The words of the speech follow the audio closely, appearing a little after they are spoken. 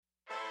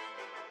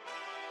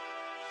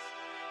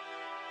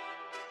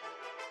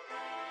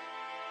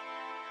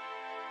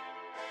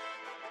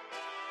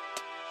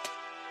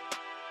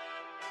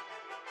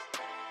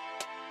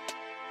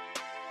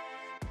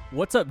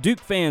What's up, Duke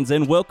fans,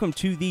 and welcome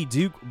to the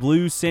Duke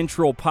Blue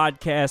Central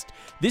podcast.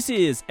 This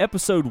is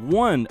episode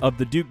 1 of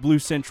the Duke Blue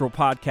Central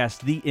podcast,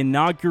 the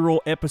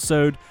inaugural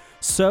episode.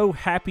 So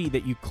happy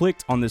that you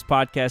clicked on this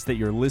podcast, that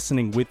you're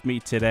listening with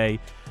me today.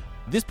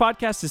 This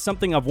podcast is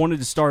something I've wanted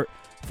to start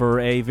for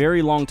a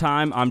very long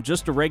time. I'm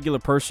just a regular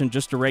person,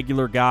 just a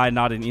regular guy,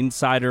 not an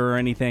insider or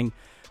anything.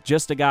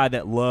 Just a guy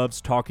that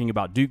loves talking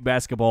about Duke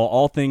basketball,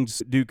 all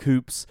things Duke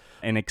hoops,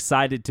 and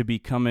excited to be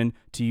coming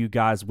to you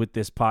guys with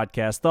this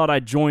podcast. Thought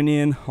I'd join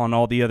in on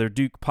all the other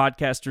Duke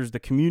podcasters, the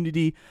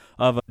community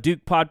of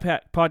Duke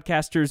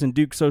podcasters and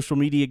Duke social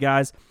media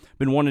guys.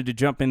 Been wanting to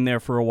jump in there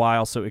for a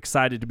while, so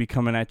excited to be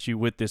coming at you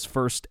with this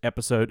first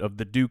episode of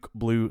the Duke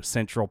Blue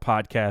Central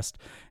podcast.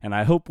 And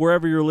I hope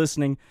wherever you're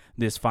listening,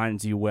 this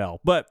finds you well.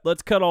 But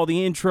let's cut all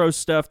the intro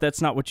stuff.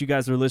 That's not what you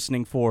guys are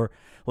listening for.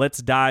 Let's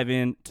dive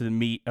into the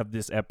meat of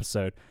this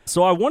episode.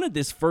 So I wanted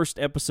this first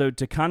episode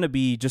to kind of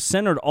be just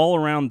centered all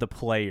around the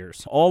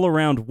players, all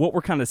around what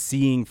we're kind of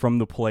seeing from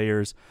the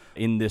players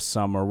in this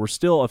summer. We're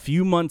still a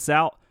few months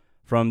out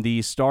from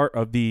the start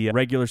of the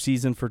regular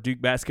season for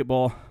Duke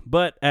basketball,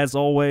 but as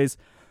always,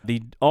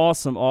 the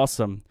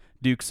awesome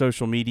Duke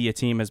social media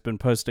team has been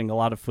posting a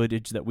lot of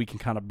footage that we can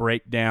kind of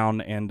break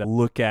down and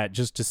look at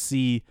just to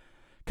see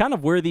kind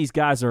of where these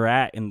guys are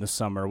at in the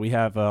summer. We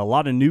have a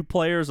lot of new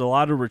players, a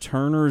lot of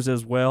returners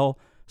as well.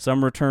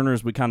 Some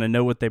returners, we kind of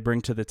know what they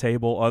bring to the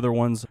table. Other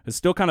ones, it's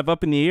still kind of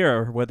up in the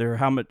air whether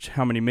how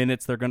many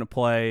minutes they're going to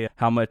play,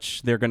 how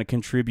much they're going to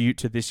contribute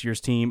to this year's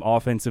team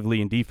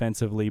offensively and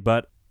defensively.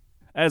 But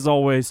as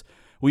always,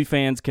 we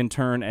fans can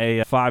turn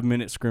a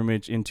 5-minute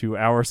scrimmage into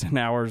hours and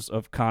hours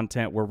of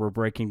content where we're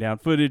breaking down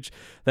footage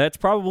that's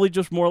probably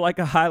just more like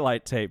a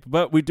highlight tape.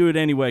 But we do it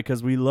anyway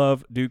because we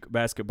love Duke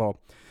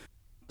basketball.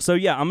 So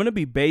yeah, I'm going to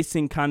be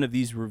basing kind of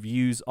these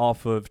reviews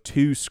off of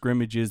 2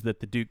 scrimmages that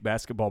the Duke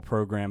basketball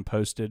program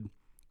posted.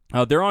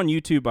 They're on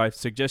YouTube. I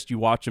suggest you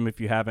watch them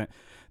if you haven't.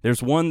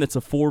 There's one that's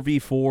a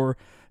 4v4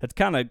 that's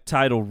kind of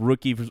titled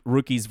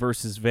Rookies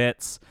versus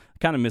Vets.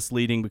 Kind of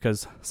misleading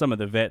because some of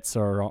the vets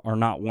are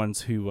not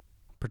ones who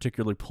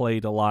particularly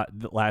played a lot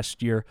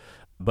last year,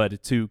 but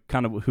it's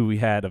kind of who we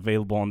had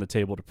available on the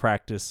table to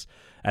practice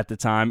at the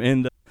time.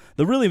 And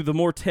the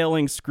more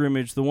telling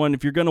scrimmage, the one,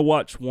 if you're going to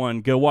watch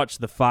one, go watch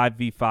the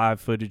 5v5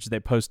 footage they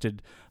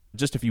posted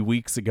just a few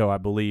weeks ago, I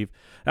believe.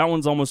 That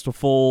one's almost a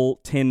full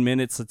 10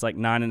 minutes. It's like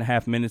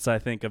 9.5 minutes, I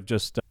think, of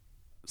just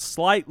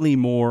slightly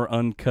more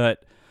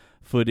uncut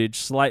footage,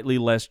 slightly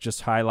less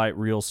just highlight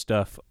reel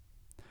stuff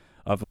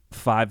of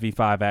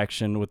 5v5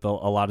 action with a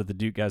lot of the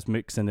Duke guys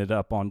mixing it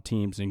up on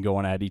teams and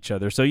going at each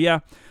other. So yeah,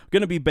 I'm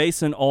going to be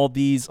basing all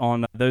these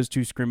on those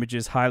 2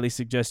 scrimmages. Highly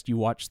suggest you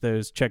watch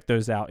those, check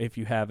those out if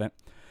you haven't.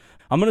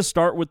 I'm going to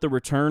start with the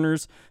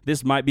returners.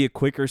 This might be a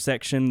quicker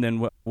section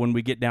than when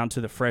we get down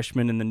to the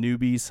freshmen and the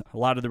newbies. A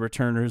lot of the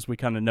returners, we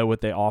kind of know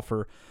what they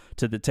offer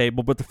to the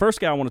table. But the first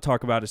guy I want to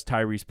talk about is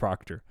Tyrese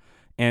Proctor.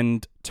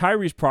 And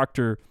Tyrese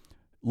Proctor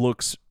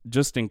looks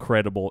just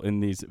incredible in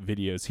these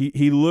videos.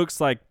 He looks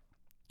like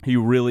he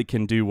really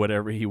can do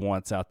whatever he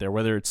wants out there,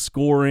 whether it's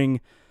scoring,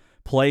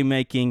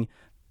 playmaking.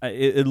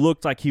 It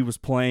looked like he was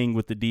playing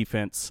with the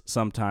defense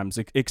sometimes,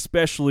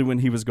 especially when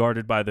he was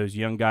guarded by those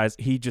young guys.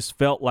 He just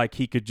felt like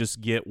he could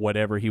just get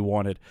whatever he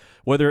wanted,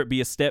 whether it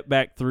be a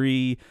step-back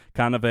 3,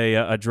 kind of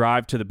a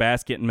drive to the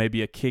basket and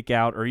maybe a kick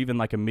out, or even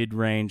like a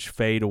mid-range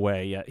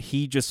fadeaway.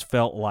 He just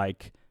felt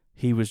like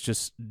he was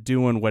just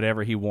doing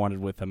whatever he wanted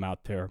with him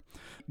out there.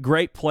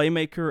 Great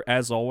playmaker,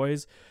 as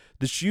always.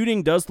 The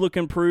shooting does look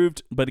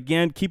improved, but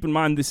again, keep in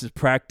mind this is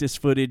practice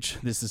footage.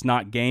 This is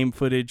not game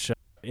footage.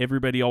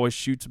 Everybody always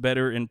shoots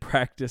better in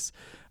practice.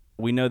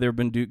 We know there have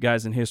been Duke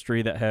guys in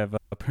history that have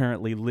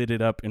apparently lit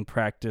it up in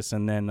practice,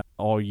 and then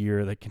all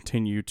year they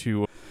continue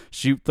to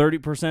shoot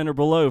 30% or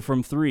below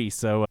from 3.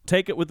 So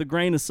take it with a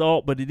grain of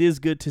salt, but it is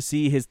good to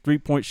see his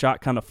three-point shot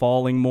kind of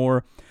falling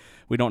more.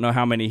 We don't know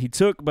how many he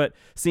took, but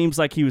seems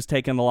like he was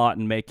taking a lot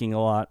and making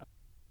a lot.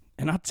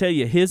 And I'll tell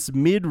you, his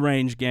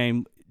mid-range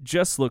game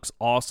just looks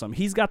awesome.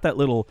 He's got that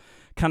little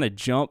kind of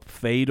jump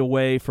fade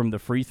away from the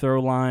free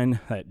throw line,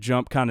 that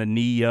jump kind of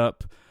knee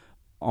up,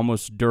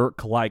 almost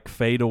Dirk-like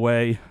fade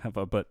away,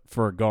 but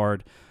for a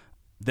guard,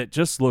 that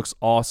just looks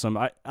awesome.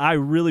 I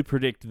really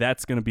predict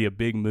that's going to be a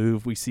big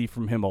move we see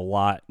from him a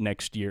lot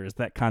next year, is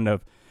that kind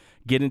of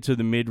get into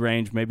the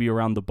mid-range, maybe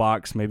around the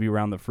box, maybe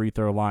around the free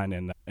throw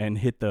line, and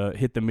hit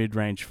the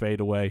mid-range fade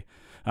away.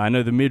 I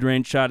know the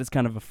mid-range shot is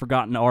kind of a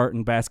forgotten art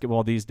in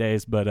basketball these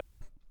days, but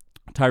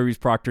Tyrese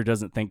Proctor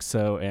doesn't think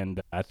so,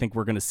 and I think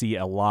we're going to see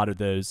a lot of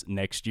those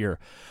next year.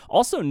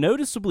 Also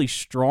noticeably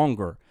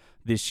stronger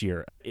this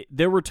year.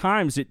 There were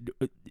times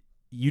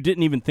you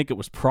didn't even think it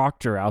was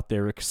Proctor out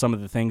there, some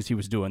of the things he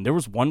was doing. There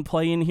was one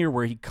play in here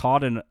where he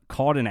caught an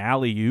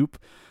alley-oop.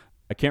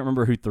 I can't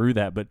remember who threw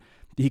that, but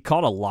he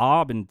caught a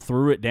lob and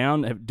threw it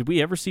down. Did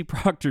we ever see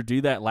Proctor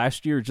do that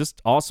last year?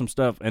 Just awesome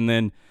stuff. And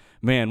then,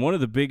 man, one of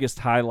the biggest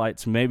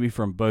highlights maybe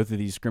from both of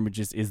these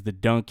scrimmages is the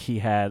dunk he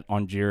had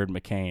on Jared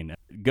McCain.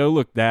 Go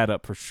look that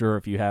up for sure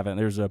if you haven't.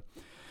 There's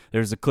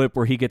There's a clip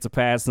where he gets a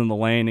pass in the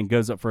lane and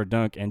goes up for a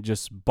dunk and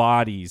just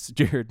bodies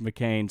Jared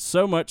McCain.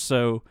 So much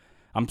so,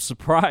 I'm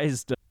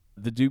surprised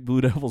the Duke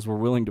Blue Devils were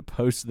willing to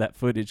post that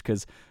footage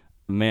because,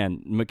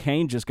 man,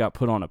 McCain just got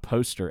put on a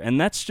poster. And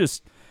that's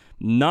just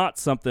not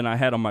something I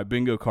had on my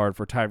bingo card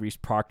for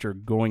Tyrese Proctor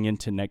going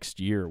into next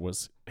year,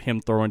 was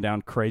him throwing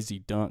down crazy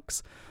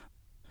dunks.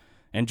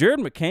 And Jared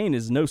McCain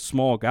is no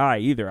small guy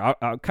either.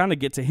 I'll kind of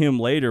get to him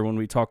later when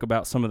we talk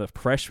about some of the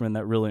freshmen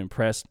that really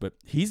impressed, but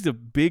he's a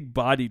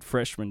big-bodied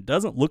freshman.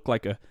 Doesn't look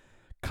like a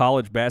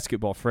college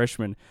basketball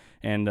freshman,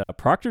 and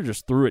Proctor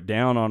just threw it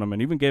down on him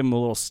and even gave him a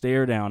little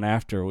stare down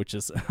after, which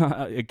is,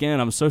 again,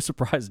 I'm so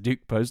surprised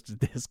Duke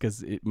posted this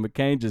because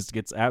McCain just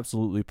gets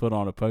absolutely put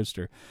on a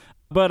poster.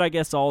 But I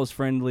guess all is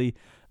friendly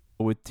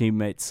with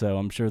teammates, so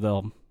I'm sure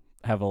they'll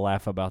have a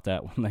laugh about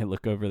that when they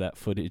look over that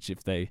footage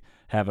if they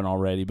haven't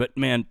already. But,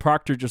 man,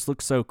 Proctor just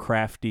looks so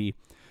crafty.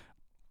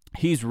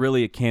 He's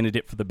really a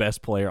candidate for the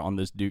best player on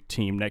this Duke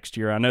team next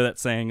year. I know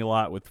that's saying a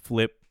lot with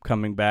Flip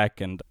coming back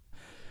and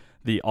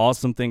the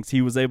awesome things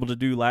he was able to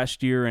do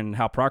last year and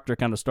how Proctor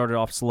kind of started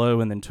off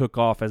slow and then took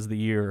off as the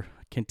year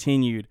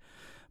continued.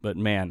 But,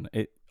 man,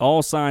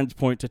 all signs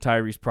point to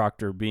Tyrese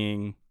Proctor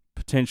being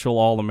potential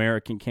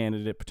All-American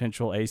candidate,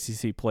 potential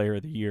ACC Player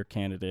of the Year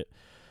candidate.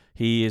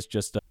 He is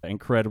just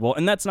incredible.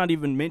 And that's not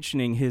even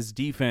mentioning his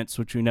defense,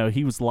 which we know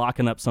he was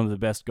locking up some of the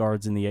best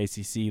guards in the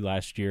ACC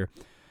last year.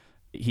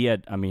 He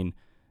had,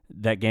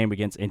 that game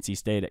against NC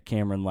State at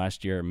Cameron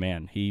last year,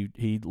 man,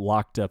 he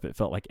locked up, it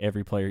felt like,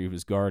 every player he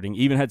was guarding.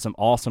 Even had some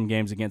awesome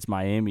games against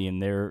Miami,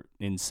 and they're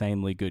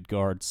insanely good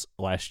guards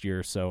last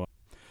year. So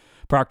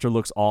Proctor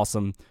looks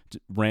awesome.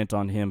 Rant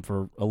on him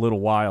for a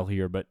little while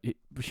here, but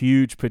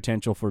huge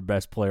potential for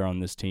best player on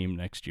this team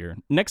next year.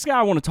 Next guy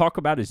I want to talk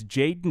about is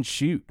Jaden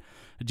Schutt.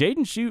 Jaden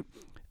Schutt,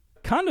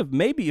 kind of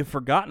maybe a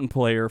forgotten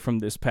player from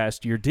this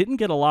past year, didn't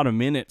get a lot of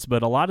minutes,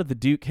 but a lot of the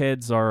Duke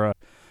heads are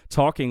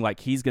talking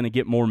like he's going to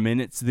get more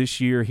minutes this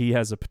year. He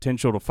has a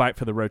potential to fight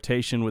for the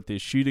rotation with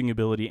his shooting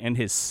ability and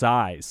his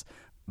size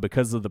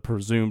because of the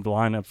presumed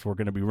lineups we're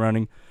going to be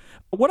running.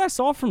 What I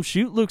saw from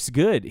Schutt looks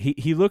good.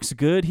 He looks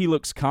good. He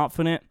looks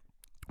confident.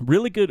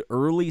 Really good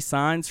early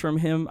signs from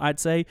him, I'd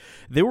say.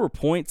 There were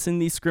points in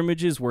these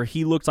scrimmages where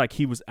he looked like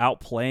he was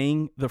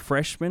outplaying the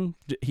freshman.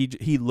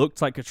 He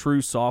looked like a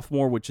true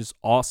sophomore, which is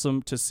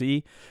awesome to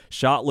see.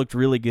 Shot looked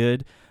really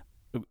good.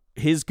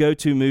 His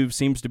go-to move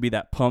seems to be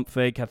that pump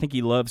fake. I think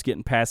he loves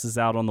getting passes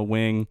out on the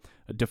wing.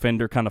 A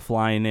defender kind of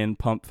flying in,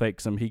 pump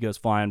fakes him. He goes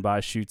flying by,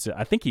 shoots it.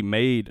 I think he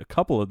made a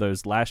couple of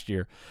those last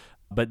year.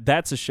 But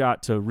that's a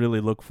shot to really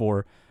look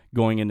for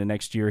going into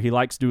next year. He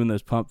likes doing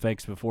those pump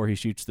fakes before he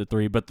shoots the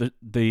three. But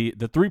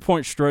the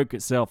three-point stroke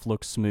itself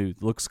looks smooth,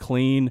 looks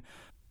clean,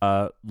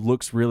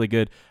 looks really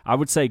good. I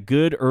would say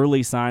good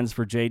early signs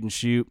for Jaden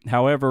Schutt.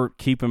 However,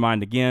 keep in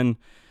mind, again,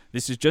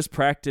 this is just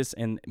practice,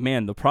 and,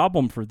 man, the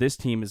problem for this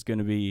team is going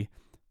to be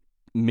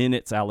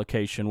minutes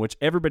allocation, which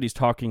everybody's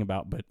talking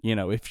about. But,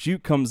 if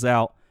Schutt comes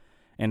out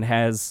and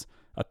has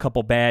a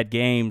couple bad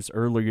games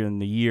earlier in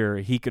the year,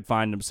 he could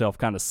find himself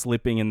kind of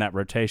slipping in that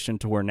rotation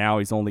to where now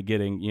he's only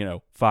getting,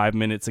 5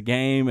 minutes a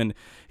game, and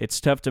it's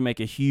tough to make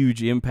a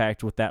huge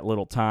impact with that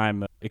little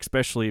time,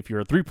 especially if you're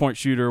a three-point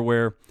shooter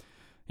where,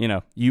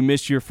 you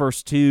miss your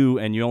first two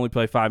and you only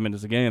play 5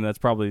 minutes a game. That's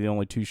probably the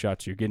only two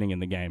shots you're getting in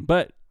the game.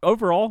 But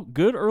overall,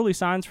 good early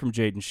signs from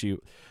Jaden Schutt.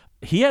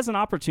 He has an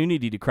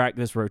opportunity to crack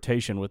this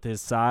rotation with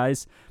his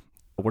size.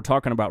 We're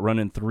talking about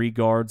running three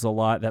guards a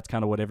lot. That's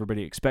kind of what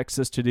everybody expects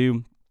us to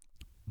do.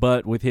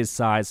 But with his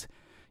size,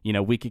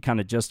 we could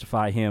kind of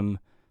justify him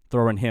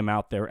throwing him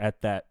out there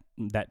at that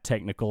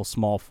technical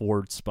small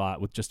forward spot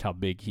with just how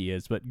big he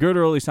is. But good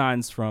early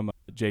signs from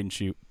Jaden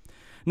Schutt.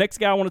 Next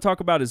guy I want to talk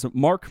about is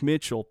Mark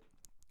Mitchell.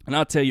 And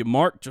I'll tell you,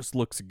 Mark just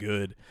looks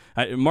good.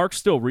 Mark's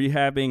still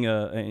rehabbing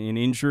an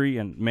injury,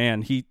 and,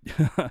 man,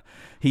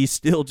 he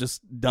still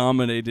just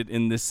dominated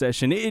in this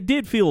session. It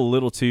did feel a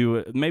little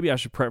too, maybe I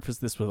should preface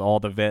this with all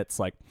the vets,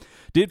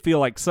 did feel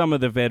like some of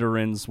the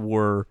veterans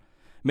were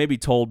maybe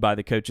told by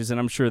the coaches, and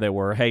I'm sure they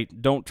were, hey,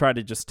 don't try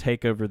to just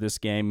take over this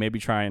game. Maybe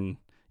try and,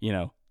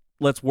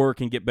 let's work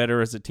and get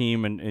better as a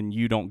team, and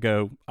you don't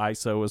go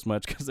ISO as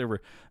much, because there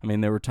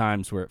were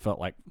times where it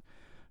felt like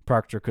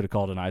Proctor could have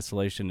called an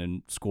isolation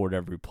and scored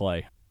every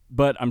play.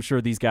 But I'm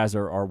sure these guys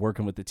are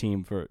working with the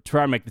team to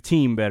try to make the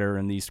team better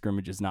in these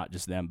scrimmages, not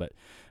just them. But,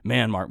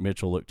 man, Mark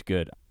Mitchell looked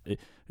good.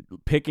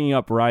 Picking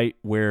up right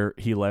where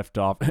he left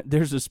off.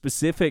 There's a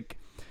specific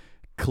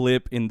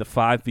clip in the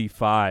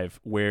 5v5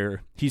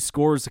 where he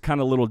scores a kind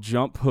of little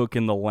jump hook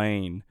in the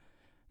lane.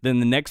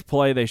 Then the next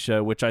play they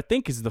show, which I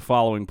think is the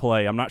following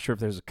play. I'm not sure if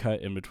there's a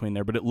cut in between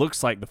there, but it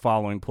looks like the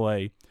following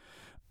play.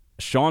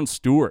 Sean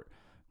Stewart,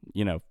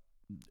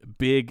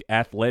 big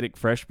athletic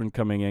freshman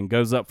coming in,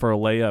 goes up for a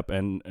layup,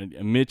 and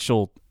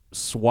Mitchell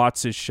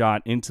swats his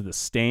shot into the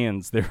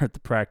stands there at the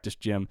practice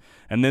gym.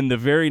 And then the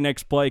very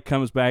next play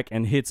comes back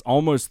and hits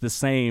almost the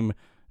same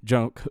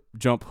jump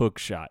hook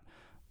shot.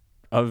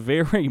 A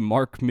very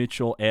Mark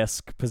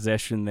Mitchell-esque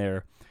possession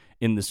there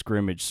in the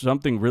scrimmage.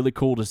 Something really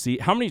cool to see.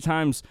 How many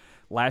times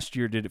last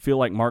year, did it feel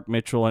like Mark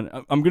Mitchell, and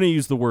I'm going to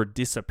use the word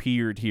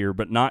disappeared here,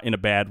 but not in a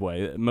bad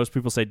way. Most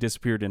people say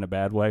disappeared in a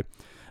bad way.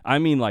 I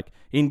mean, like,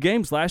 in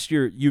games last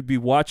year, you'd be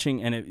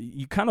watching, and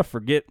you kind of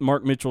forget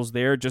Mark Mitchell's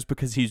there just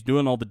because he's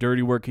doing all the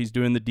dirty work. He's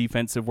doing the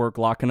defensive work,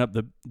 locking up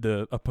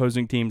the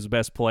opposing team's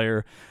best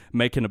player,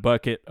 making a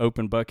bucket,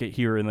 open bucket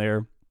here and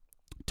there.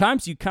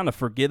 Times you kind of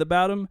forget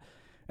about him,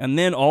 and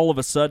then all of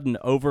a sudden,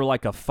 over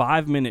like a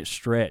 5-minute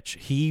stretch,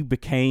 he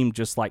became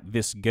just like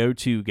this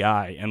go-to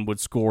guy and would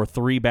score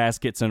 3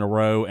 baskets in a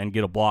row and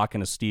get a block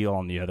and a steal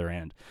on the other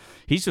end.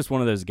 He's just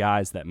one of those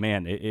guys that,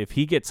 man, if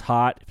he gets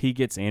hot, if he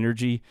gets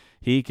energy,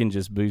 he can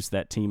just boost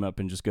that team up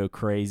and just go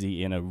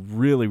crazy in a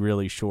really,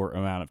 really short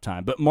amount of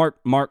time. But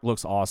Mark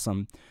looks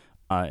awesome.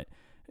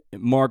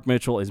 Mark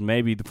Mitchell is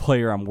maybe the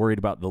player I'm worried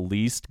about the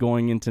least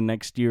going into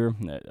next year.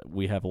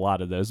 We have a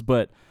lot of those,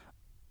 but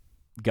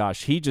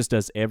gosh, he just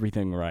does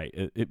everything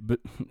right.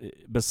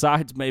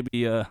 Besides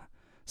maybe a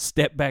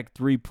step-back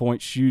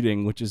three-point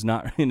shooting, which is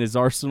not in his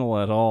arsenal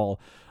at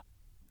all,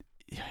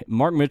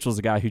 Mark Mitchell's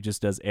a guy who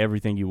just does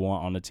everything you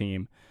want on the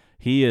team.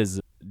 He is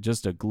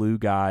just a glue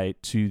guy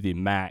to the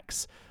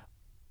max.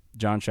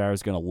 John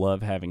Shire's going to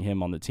love having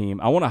him on the team.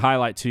 I want to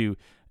highlight, too,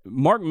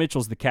 Mark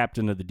Mitchell's the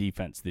captain of the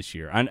defense this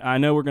year. I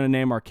know we're going to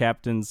name our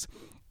captains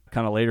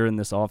kind of later in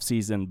this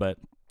offseason, but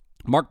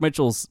Mark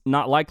Mitchell's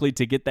not likely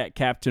to get that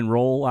captain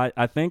role, I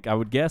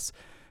would guess.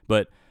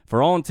 But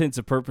for all intents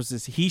and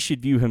purposes, he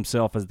should view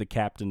himself as the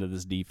captain of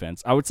this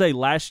defense. I would say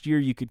last year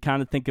you could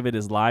kind of think of it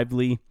as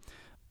Lively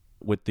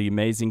with the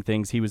amazing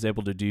things he was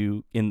able to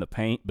do in the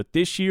paint. But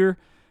this year,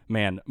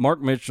 man, Mark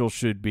Mitchell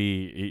should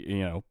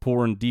be,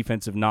 pouring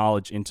defensive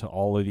knowledge into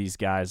all of these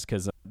guys,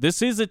 because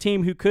this is a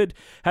team who could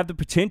have the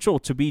potential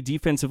to be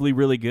defensively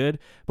really good,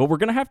 but we're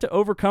going to have to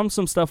overcome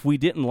some stuff we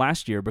didn't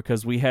last year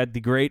because we had the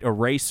great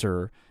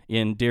eraser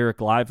in Derek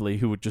Lively,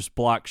 who would just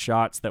block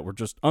shots that were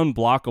just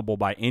unblockable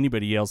by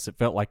anybody else, it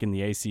felt like, in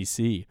the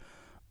ACC.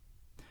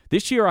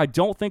 This year, I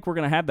don't think we're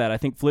going to have that. I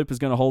think Flip is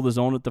going to hold his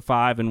own at the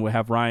 5, and we'll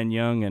have Ryan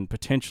Young and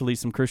potentially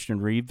some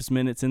Christian Reeves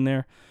minutes in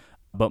there.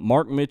 But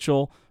Mark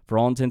Mitchell, for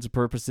all intents and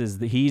purposes,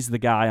 he's the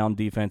guy on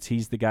defense.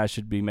 He's the guy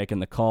should be making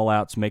the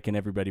call-outs, making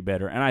everybody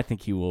better, and I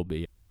think he will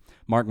be.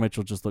 Mark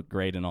Mitchell just looked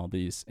great in all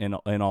these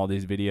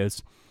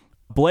videos.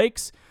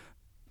 Blake's,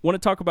 want to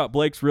talk about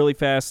Blake's really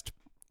fast.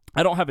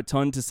 I don't have a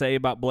ton to say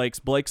about Blake's.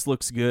 Blake's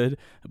looks good.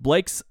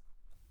 Blake's,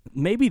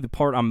 maybe the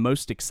part I'm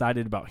most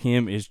excited about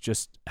him is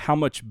just how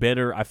much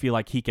better I feel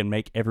like he can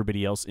make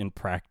everybody else in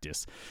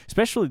practice,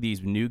 especially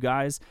these new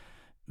guys.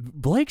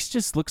 Blake's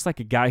just looks like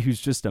a guy who's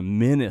just a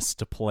menace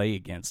to play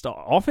against,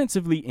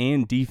 offensively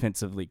and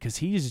defensively, because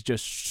he is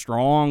just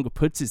strong,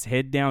 puts his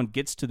head down,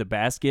 gets to the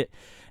basket,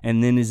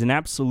 and then is an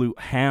absolute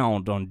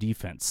hound on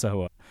defense.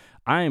 So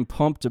I am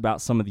pumped about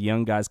some of the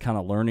young guys kind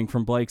of learning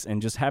from Blake's,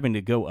 and just having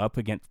to go up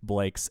against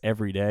Blake's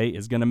every day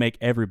is going to make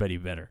everybody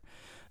better.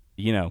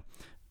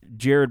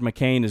 Jared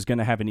McCain is going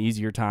to have an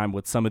easier time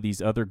with some of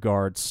these other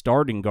guards,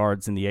 starting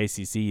guards in the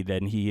ACC,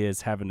 than he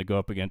is having to go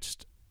up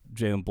against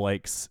Jalen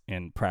Blake's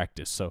in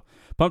practice. So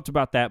pumped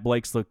about that.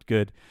 Blake's looked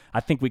good. I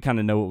think we kind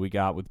of know what we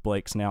got with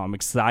Blake's now. I'm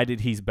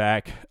excited he's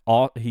back.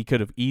 He could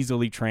have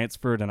easily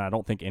transferred, and I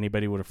don't think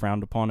anybody would have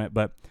frowned upon it,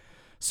 but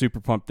super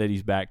pumped that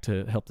he's back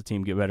to help the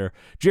team get better.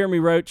 Jeremy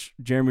Roach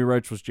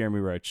was Jeremy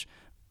Roach.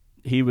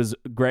 He was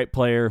a great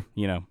player.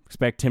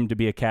 Expect him to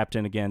be a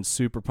captain again.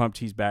 Super pumped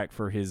he's back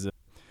for his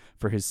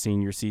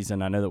senior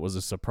season. I know that was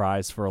a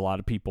surprise for a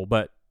lot of people,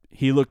 but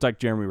he looked like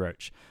Jeremy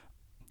Roach.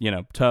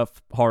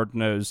 Tough,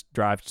 hard-nosed,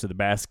 drives to the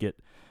basket,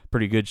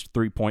 pretty good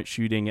three-point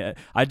shooting.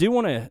 I do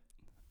want to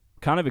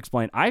kind of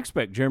explain, I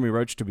expect Jeremy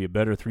Roach to be a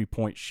better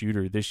three-point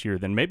shooter this year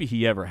than maybe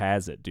he ever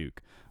has at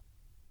Duke.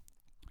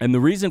 And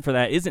the reason for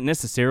that isn't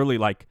necessarily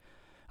like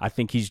I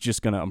think he's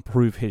just going to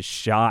improve his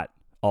shot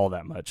all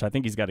that much. I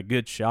think he's got a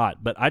good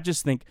shot, but I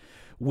just think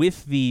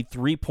with the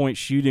three-point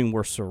shooting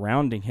we're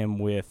surrounding him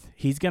with,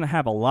 he's going to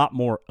have a lot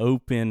more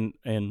open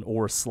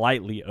or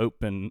slightly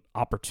open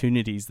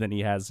opportunities than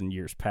he has in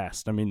years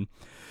past. I mean,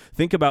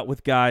 think about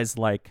with guys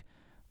like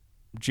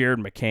Jared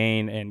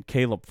McCain and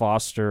Caleb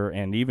Foster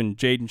and even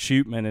Jaden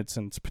Shoot minutes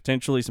and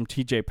potentially some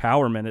TJ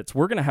Power minutes.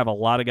 We're going to have a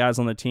lot of guys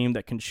on the team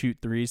that can shoot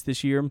threes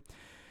this year.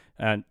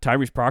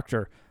 Tyrese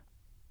Proctor,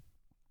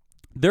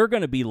 there are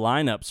going to be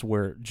lineups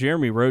where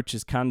Jeremy Roach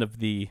is kind of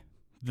the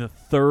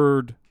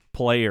third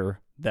player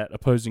that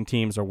opposing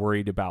teams are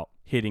worried about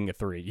hitting a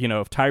three.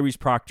 If Tyrese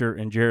Proctor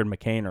and Jared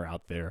McCain are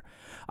out there,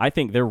 I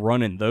think they're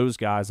running those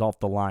guys off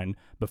the line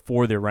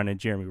before they're running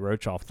Jeremy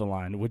Roach off the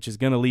line, which is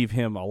going to leave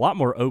him a lot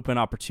more open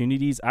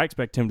opportunities. I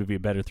expect him to be a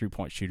better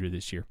three-point shooter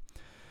this year.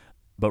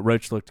 But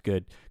Roach looked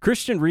good.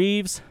 Christian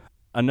Reeves,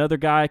 another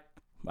guy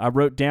I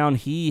wrote down,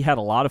 he had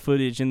a lot of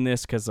footage in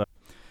this because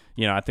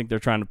I think they're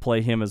trying to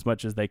play him as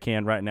much as they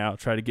can right now,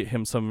 try to get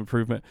him some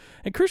improvement.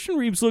 And Christian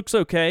Reeves looks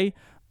okay.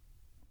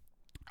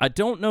 I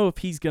don't know if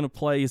he's going to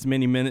play as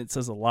many minutes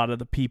as a lot of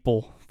the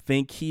people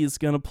think he is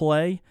going to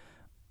play.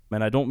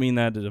 And I don't mean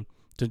that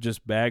to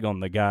just bag on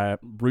the guy,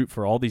 root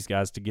for all these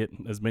guys to get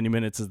as many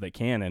minutes as they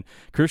can. And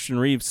Christian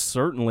Reeves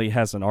certainly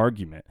has an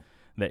argument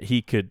that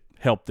he could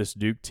help this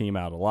Duke team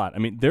out a lot. I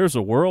mean, there's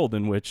a world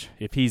in which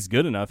if he's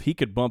good enough, he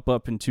could bump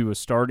up into a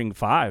starting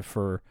 5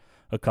 for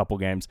a couple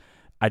games.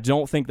 I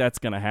don't think that's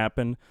going to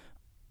happen.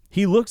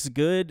 He looks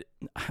good.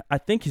 I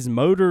think his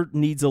motor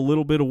needs a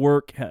little bit of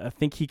work. I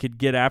think he could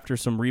get after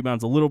some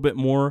rebounds a little bit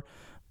more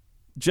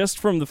just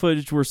from the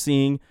footage we're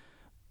seeing,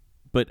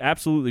 but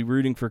absolutely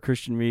rooting for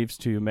Christian Reeves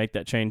to make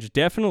that change.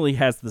 Definitely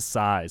has the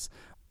size.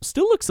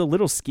 Still looks a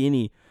little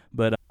skinny,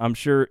 but I'm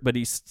sure, but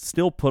he's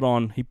still put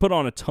on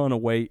a ton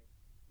of weight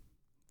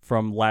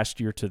from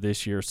last year to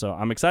this year. So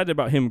I'm excited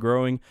about him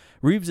growing.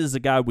 Reeves is a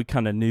guy we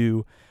kind of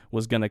knew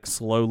was going to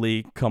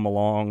slowly come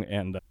along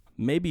and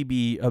maybe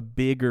be a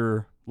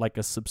bigger, like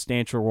a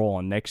substantial role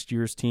on next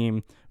year's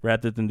team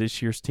rather than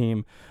this year's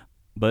team.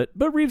 But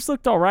Reeves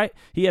looked all right.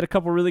 He had a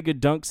couple really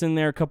good dunks in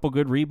there, a couple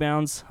good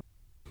rebounds.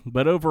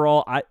 But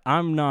overall,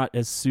 I'm not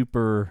as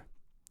super,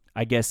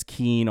 I guess,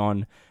 keen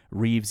on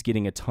Reeves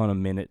getting a ton of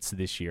minutes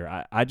this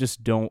year. I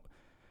just don't,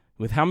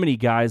 with how many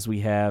guys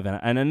we have,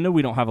 and I know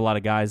we don't have a lot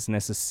of guys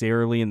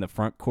necessarily in the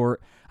front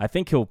court. I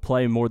think he'll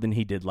play more than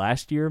he did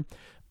last year,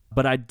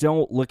 but I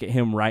don't look at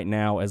him right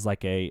now as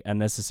like a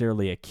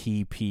necessarily a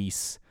key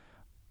piece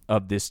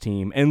of this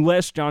team,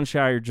 unless John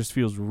Shire just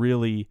feels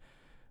really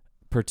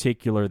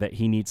particular that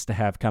he needs to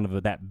have kind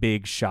of that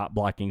big shot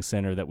blocking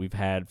center that we've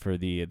had for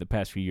the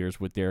past few years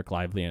with Derek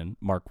Lively and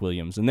Mark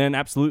Williams. And then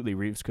absolutely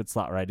Reeves could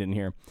slot right in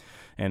here.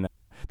 And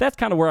that's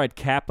kind of where I'd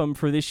cap him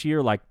for this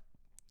year. Like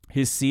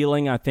his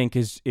ceiling, I think,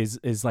 is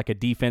like a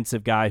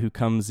defensive guy who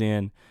comes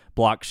in,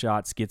 blocks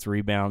shots, gets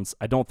rebounds.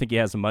 I don't think he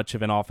has much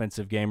of an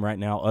offensive game right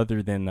now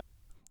other than,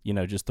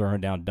 just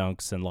throwing down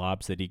dunks and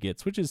lobs that he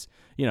gets, which is,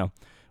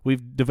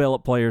 we've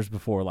developed players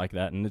before like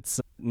that, and it's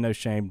no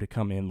shame to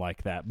come in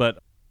like that. But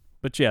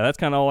yeah, that's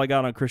kind of all I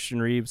got on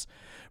Christian Reeves.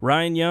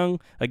 Ryan Young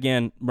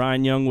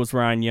was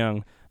Ryan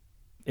Young,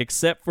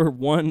 except for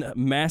one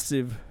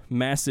massive,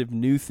 massive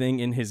new thing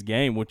in his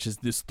game, which is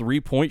this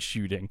 3-point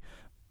shooting.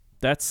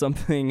 That's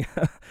something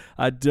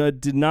I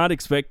did not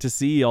expect to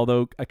see,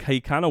 although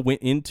he kind of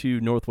went into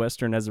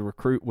Northwestern as a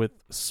recruit with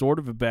sort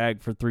of a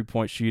bag for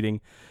 3-point shooting.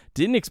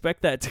 Didn't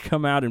expect that to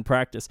come out in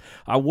practice.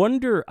 I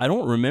wonder, I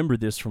don't remember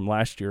this from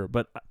last year,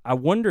 but I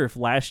wonder if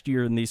last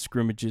year in these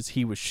scrimmages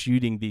he was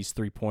shooting these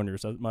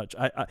 3-pointers as much.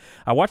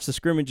 I watched the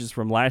scrimmages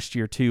from last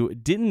year too.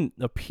 It didn't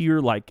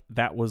appear like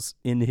that was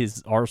in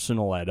his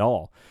arsenal at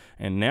all.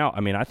 And now,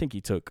 I think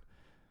he took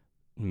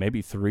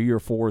maybe 3 or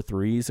 4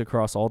 threes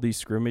across all these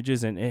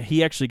scrimmages, and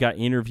he actually got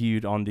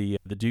interviewed on the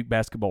Duke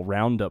Basketball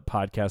Roundup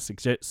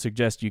podcast.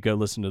 Suggest you go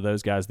listen to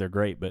those guys. They're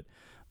great. But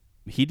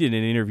he did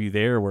an interview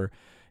there where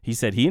he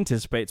said he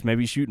anticipates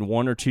maybe shooting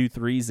 1 or 2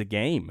 threes a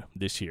game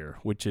this year,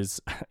 which is,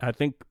 I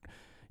think,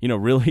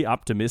 really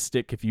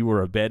optimistic if you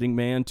were a betting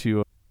man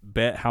to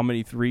bet how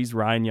many threes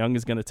Ryan Young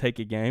is going to take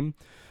a game.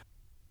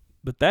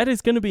 But that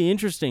is going to be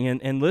interesting.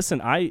 And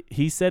listen,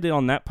 he said it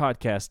on that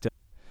podcast.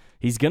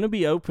 He's going to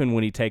be open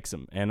when he takes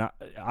them, and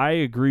I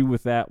agree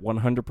with that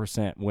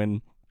 100%.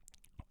 When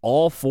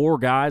all 4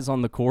 guys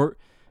on the court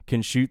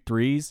can shoot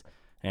threes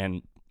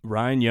and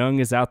Ryan Young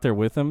is out there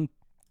with him,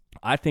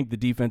 I think the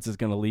defense is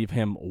going to leave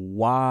him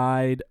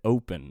wide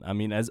open.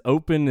 As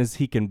open as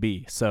he can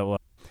be. So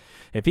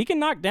if he can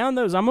knock down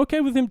those, I'm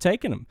okay with him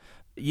taking them.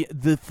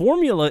 The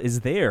formula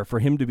is there for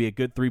him to be a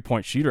good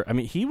 3-point shooter.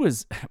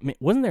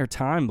 Wasn't there a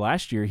time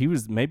last year he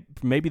was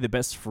maybe the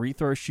best free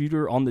throw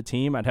shooter on the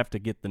team? I'd have to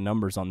get the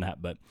numbers on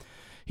that, but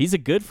he's a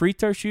good free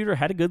throw shooter,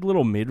 had a good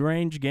little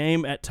mid-range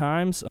game at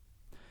times.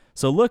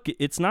 So look,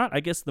 it's not,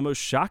 I guess, the most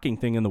shocking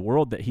thing in the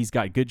world that he's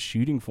got good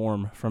shooting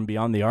form from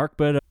beyond the arc,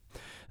 but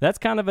that's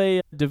kind of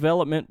a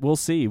development. We'll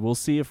see. We'll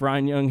see if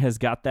Ryan Young has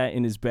got that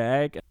in his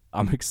bag.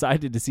 I'm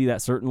excited to see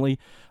that, certainly.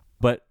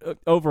 But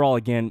overall,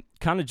 again,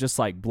 kind of just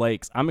like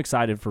Blake's, I'm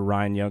excited for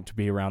Ryan Young to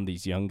be around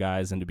these young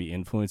guys and to be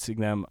influencing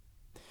them.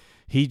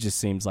 He just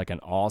seems like an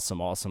awesome,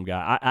 awesome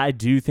guy. I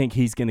do think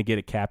he's going to get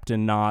a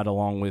captain nod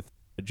along with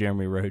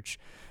Jeremy Roach.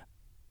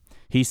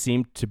 He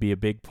seemed to be a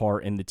big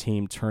part in the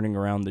team turning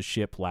around the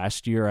ship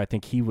last year. I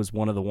think he was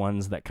one of the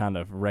ones that kind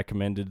of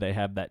recommended they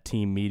have that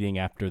team meeting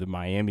after the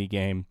Miami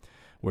game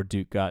where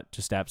Duke got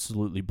just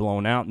absolutely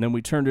blown out. And then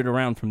we turned it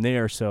around from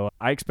there. So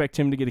I expect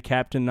him to get a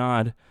captain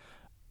nod.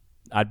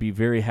 I'd be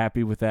very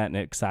happy with that and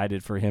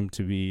excited for him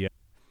to be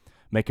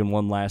making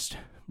one last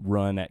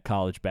run at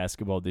college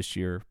basketball this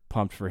year.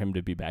 Pumped for him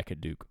to be back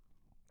at Duke.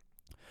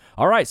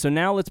 All right, so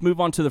now let's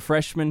move on to the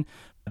freshmen.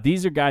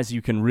 These are guys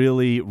you can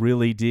really,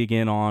 really dig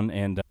in on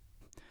and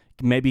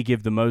maybe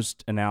give the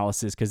most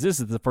analysis because this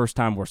is the first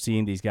time we're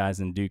seeing these guys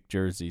in Duke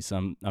jerseys.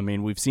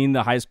 We've seen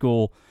the high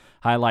school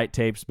highlight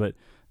tapes, but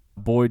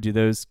boy,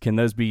 can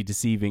those be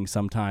deceiving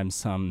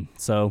sometimes.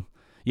 So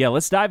yeah,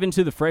 let's dive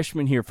into the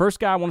freshmen here. First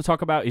guy I want to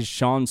talk about is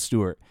Sean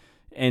Stewart.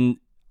 And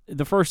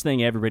the first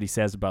thing everybody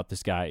says about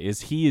this guy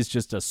is he is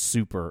just a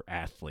super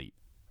athlete.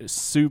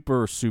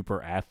 Super,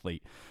 super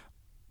athlete.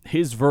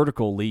 His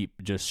vertical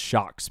leap just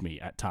shocks me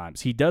at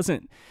times. He does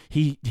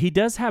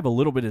have a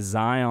little bit of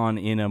Zion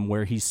in him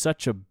where he's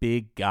such a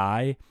big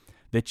guy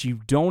that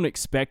you don't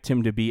expect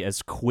him to be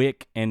as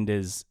quick and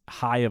as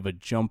high of a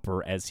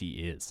jumper as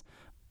he is.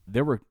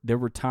 There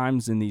were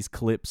times in these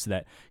clips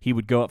that he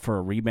would go up for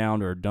a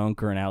rebound or a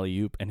dunk or an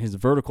alley-oop, and his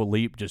vertical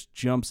leap just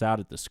jumps out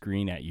at the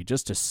screen at you.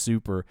 Just a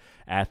super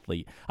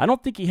athlete. I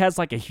don't think he has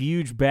like a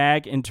huge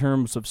bag in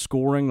terms of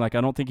scoring. Like,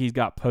 I don't think he's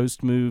got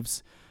post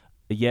moves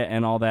yet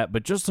and all that,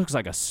 but just looks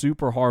like a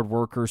super hard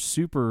worker,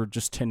 super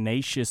just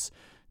tenacious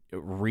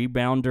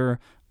rebounder.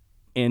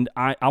 And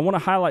I want to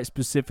highlight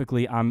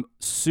specifically, I'm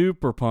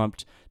super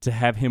pumped to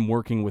have him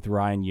working with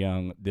Ryan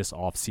Young this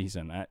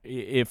offseason.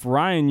 If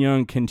Ryan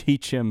Young can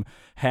teach him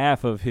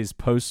half of his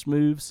post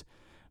moves,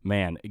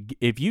 man,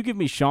 if you give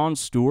me Sean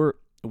Stewart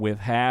with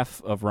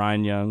half of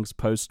Ryan Young's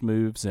post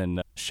moves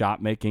and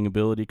shot-making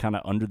ability, kind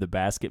of under the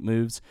basket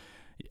moves,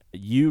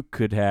 you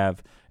could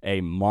have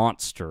a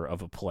monster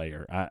of a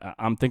player.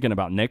 I'm thinking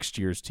about next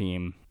year's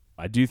team.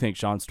 I do think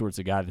Sean Stewart's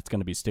a guy that's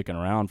going to be sticking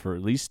around for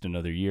at least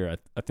another year.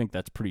 I think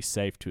that's pretty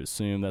safe to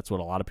assume. That's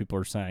what a lot of people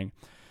are saying.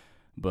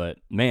 But,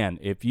 man,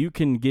 if you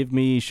can give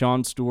me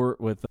Sean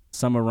Stewart with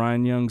some of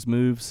Ryan Young's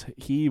moves,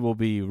 he will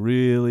be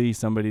really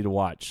somebody to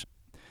watch.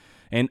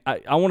 And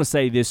I want to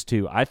say this,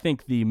 too. I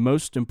think the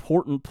most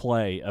important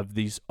play of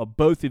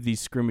both of these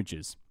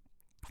scrimmages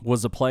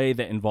was a play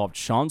that involved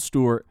Sean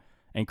Stewart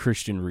and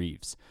Christian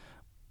Reeves.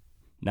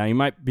 Now, you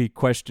might be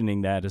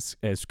questioning that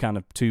as kind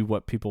of two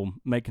what people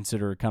may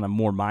consider kind of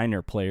more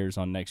minor players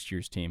on next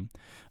year's team.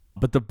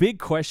 But the big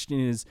question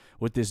is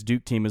with this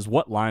Duke team is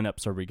what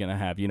lineups are we going to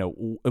have? You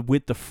know,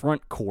 with the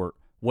front court,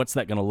 what's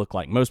that going to look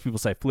like? Most people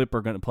say Flip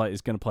is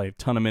going to play a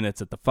ton of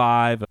minutes at the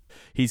 5.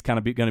 He's kind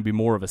of going to be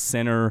more of a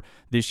center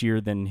this year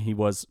than he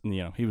was.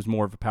 You know, he was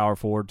more of a power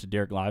forward to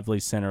Derek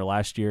Lively's center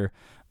last year.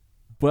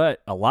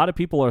 But a lot of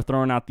people are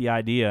throwing out the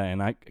idea,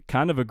 and I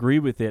kind of agree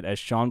with it, as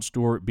Sean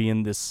Stewart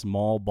being this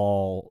small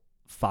ball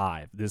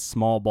 5, this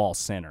small ball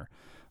center.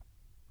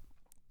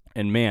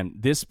 And, man,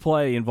 this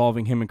play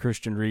involving him and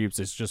Christian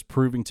Reeves is just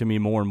proving to me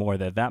more and more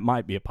that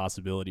might be a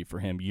possibility for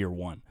him year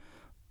one.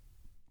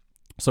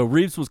 So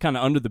Reeves was kind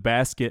of under the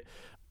basket,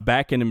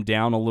 backing him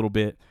down a little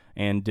bit,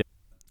 and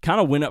kind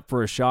of went up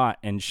for a shot,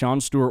 and Sean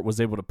Stewart was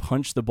able to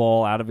punch the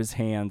ball out of his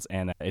hands,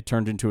 and it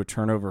turned into a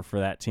turnover for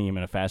that team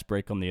and a fast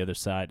break on the other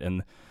side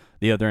and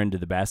the other end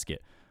of the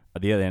basket,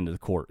 the other end of the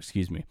court,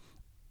 excuse me.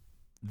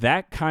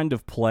 That kind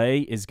of play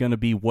is going to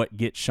be what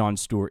gets Sean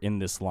Stewart in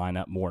this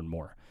lineup more and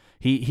more.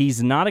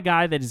 He's not a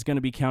guy that is going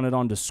to be counted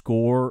on to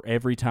score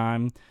every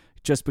time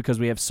just because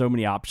we have so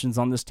many options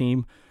on this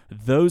team.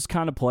 Those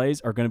kind of plays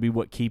are going to be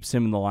what keeps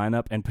him in the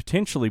lineup and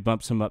potentially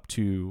bumps him up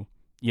to,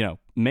 you know,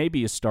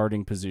 maybe a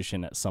starting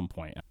position at some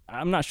point.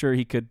 I'm not sure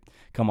he could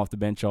come off the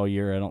bench all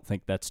year. I don't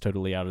think that's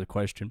totally out of the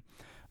question.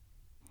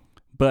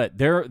 But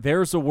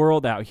there's a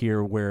world out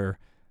here where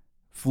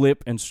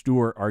Flip and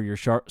Stewart are your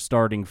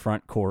starting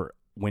front court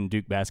when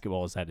Duke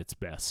basketball is at its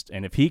best.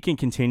 And if he can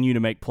continue to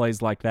make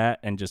plays like that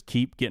and just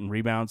keep getting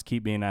rebounds,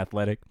 keep being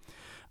athletic.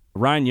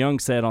 Ryan Young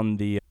said on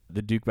the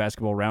Duke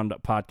Basketball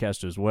Roundup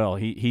podcast as well,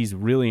 he's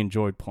really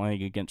enjoyed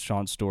playing against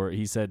Sean Stewart.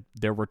 He said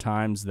there were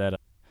times that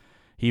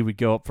he would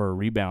go up for a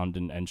rebound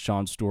and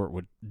Sean Stewart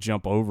would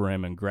jump over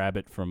him and grab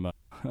it from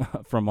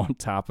on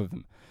top of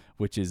him,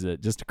 which is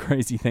just a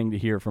crazy thing to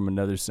hear from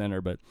another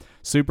center. But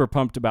super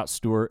pumped about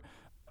Stewart.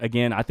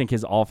 Again, I think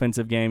his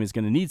offensive game is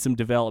going to need some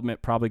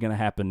development, probably going to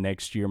happen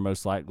next year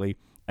most likely.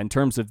 In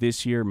terms of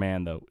this year,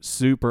 man, though,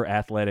 super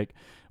athletic.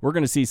 We're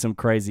going to see some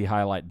crazy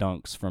highlight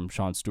dunks from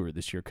Sean Stewart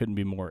this year. Couldn't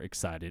be more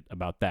excited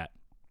about that.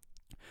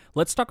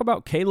 Let's talk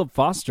about Caleb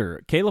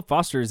Foster. Caleb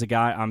Foster is a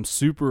guy I'm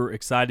super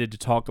excited to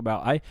talk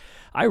about.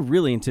 I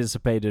really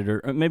anticipated,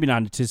 or maybe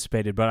not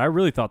anticipated, but I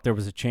really thought there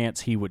was a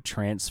chance he would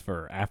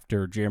transfer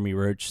after Jeremy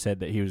Roach said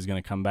that he was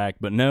going to come back.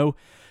 But no,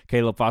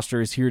 Caleb Foster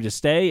is here to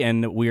stay,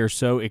 and we are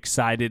so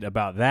excited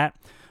about that.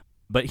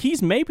 But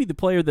he's maybe the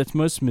player that's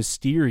most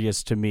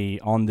mysterious to me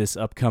on this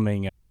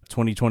upcoming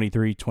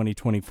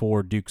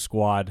 2023-2024 Duke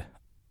squad.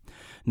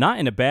 Not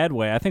in a bad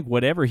way. I think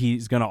whatever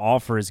he's going to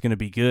offer is going to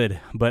be good,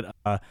 but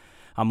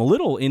I'm a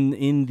little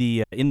in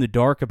the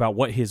dark about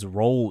what his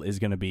role is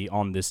going to be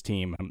on this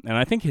team. And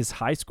I think his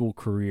high school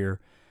career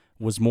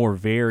was more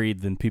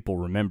varied than people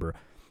remember,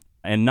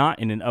 and not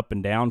in an up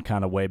and down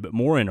kind of way, but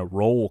more in a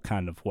role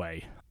kind of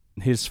way.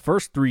 His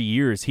first 3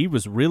 years, he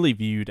was really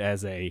viewed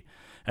as a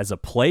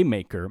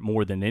playmaker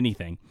more than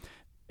anything.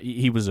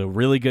 He was a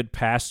really good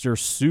passer,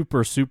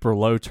 super, super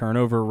low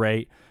turnover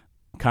rate,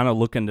 kind of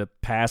looking to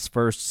pass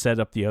first, set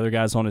up the other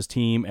guys on his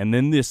team. And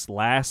then this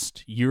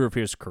last year of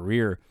his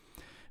career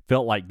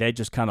felt like they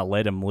just kind of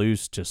let him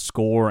loose to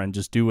score and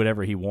just do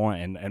whatever he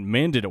wanted. And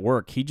man, did it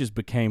work. He just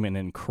became an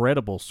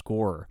incredible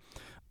scorer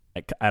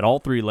at all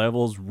three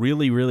levels.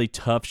 Really, really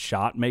tough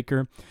shot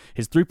maker.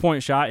 His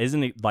three-point shot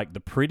isn't like the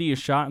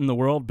prettiest shot in the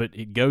world, but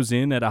it goes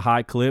in at a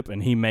high clip,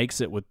 and he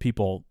makes it with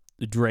people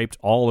draped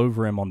all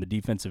over him on the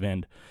defensive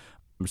end.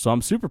 So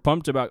I'm super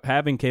pumped about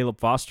having Caleb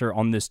Foster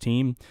on this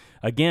team.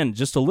 Again,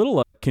 just a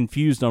little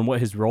confused on what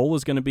his role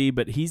is going to be,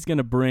 but he's going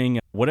to bring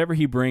whatever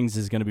he brings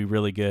is going to be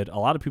really good. A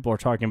lot of people are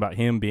talking about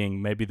him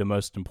being maybe the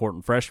most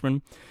important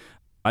freshman.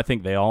 I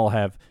think they all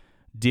have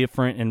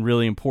different and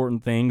really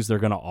important things they're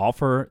going to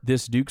offer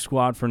this Duke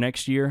squad for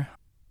next year.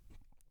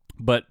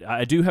 But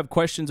I do have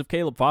questions of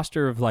Caleb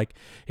Foster of like,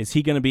 is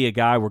he going to be a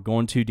guy we're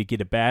going to get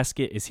a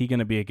basket? Is he going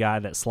to be a guy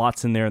that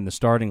slots in there in the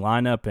starting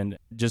lineup and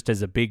just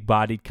as a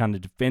big-bodied kind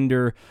of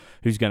defender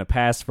who's going to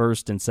pass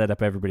first and set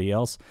up everybody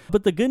else?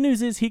 But the good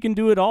news is he can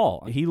do it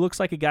all. He looks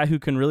like a guy who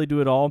can really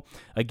do it all.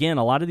 Again,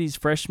 a lot of these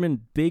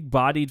freshmen,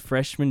 big-bodied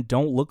freshmen,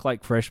 don't look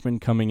like freshmen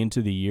coming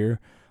into the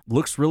year.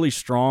 Looks really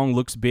strong,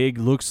 looks big,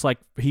 looks like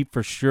he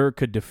for sure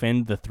could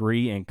defend the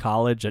three in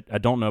college. I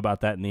don't know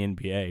about that in the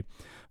NBA.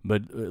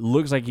 But it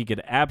looks like he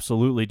could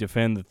absolutely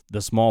defend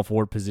the small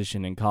forward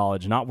position in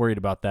college. Not worried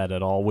about that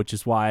at all, which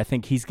is why I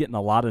think he's getting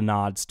a lot of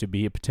nods to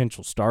be a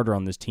potential starter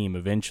on this team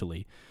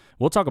eventually.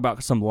 We'll talk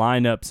about some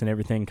lineups and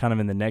everything kind of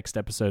in the next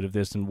episode of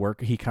this and where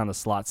he kind of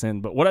slots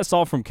in. But what I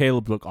saw from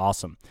Caleb looked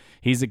awesome.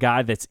 He's a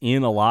guy that's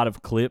in a lot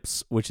of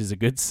clips, which is a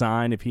good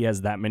sign if he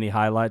has that many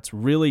highlights.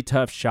 Really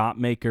tough shot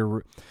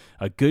maker,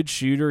 a good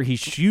shooter. He's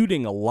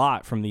shooting a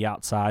lot from the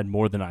outside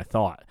more than I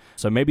thought.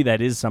 So maybe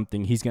that is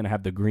something he's going to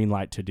have the green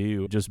light to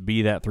do, just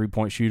be that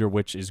three-point shooter,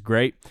 which is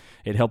great.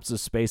 It helps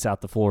us space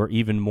out the floor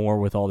even more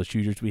with all the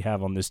shooters we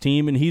have on this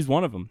team, and he's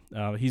one of them.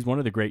 He's one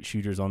of the great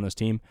shooters on this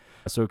team.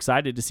 So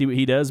excited to see what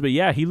he does. But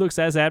yeah, he looks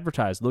as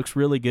advertised, looks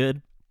really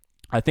good.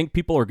 I think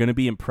people are going to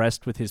be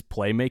impressed with his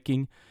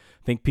playmaking.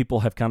 I think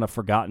people have kind of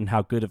forgotten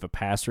how good of a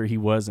passer he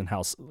was and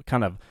how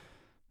kind of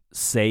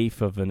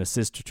safe of an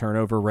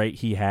assist-to-turnover rate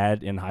he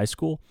had in high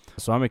school.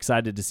 So I'm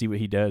excited to see what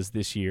he does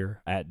this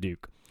year at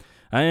Duke.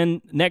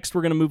 And next,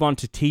 we're going to move on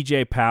to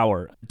TJ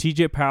Power.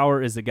 TJ Power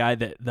is a guy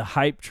that the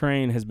hype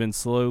train has been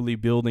slowly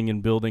building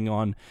and building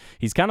on.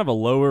 He's kind of a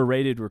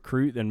lower-rated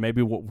recruit than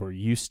maybe what we're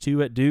used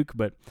to at Duke,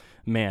 but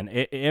man,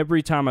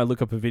 every time I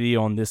look up a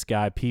video on this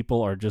guy,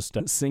 people are just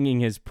singing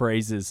his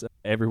praises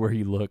everywhere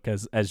you look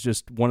as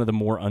just one of the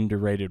more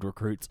underrated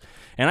recruits.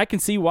 And I can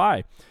see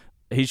why.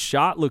 His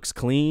shot looks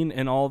clean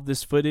in all of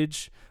this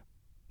footage.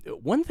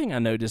 One thing I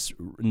noticed,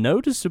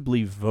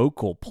 noticeably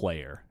vocal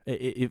player.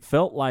 It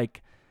felt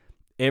like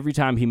every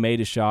time he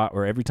made a shot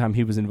or every time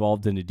he was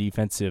involved in a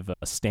defensive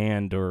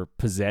stand or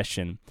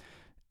possession,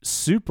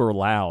 super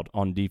loud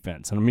on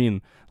defense. And I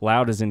mean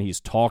loud as in he's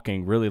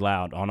talking really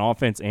loud on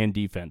offense and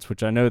defense,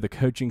 which I know the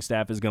coaching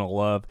staff is going to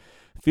love.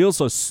 Feels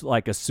so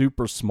like a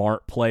super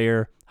smart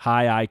player,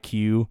 high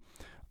IQ.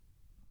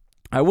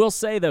 I will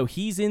say, though,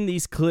 he's in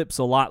these clips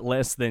a lot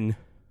less than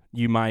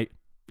you might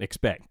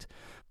expect.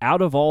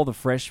 Out of all the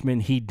freshmen,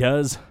 he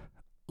does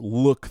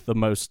look the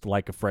most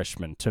like a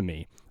freshman to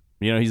me.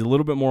 You know, he's a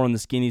little bit more on the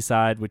skinny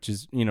side, which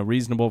is, you know,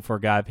 reasonable for a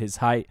guy of his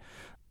height.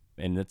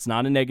 And it's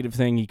not a negative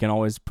thing. He can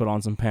always put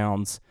on some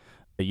pounds,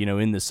 you know,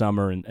 in the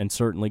summer and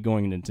certainly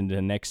going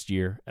into next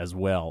year as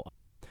well.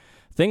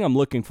 Thing I'm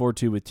looking forward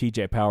to with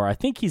TJ Power, I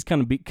think he's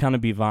kind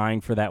of be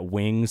vying for that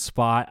wing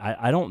spot.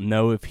 I don't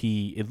know if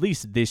he, at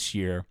least this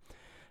year,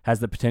 has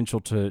the potential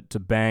to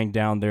bang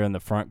down there in the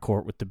front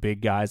court with the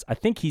big guys. I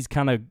think he's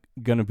kind of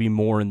going to be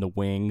more in the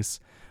wings.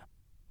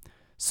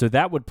 So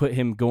that would put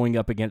him going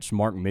up against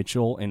Mark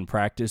Mitchell in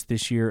practice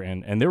this year.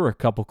 And there were a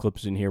couple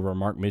clips in here where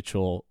Mark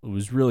Mitchell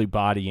was really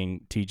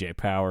bodying TJ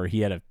Power.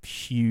 He had a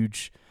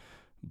huge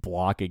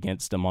block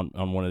against him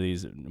on one of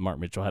these. Mark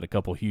Mitchell had a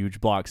couple huge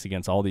blocks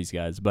against all these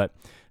guys, but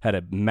had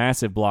a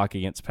massive block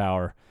against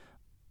Power.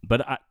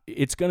 But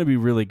it's going to be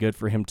really good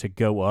for him to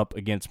go up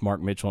against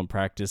Mark Mitchell in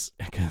practice.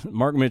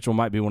 Mark Mitchell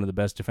might be one of the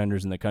best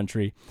defenders in the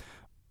country.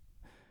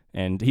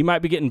 And he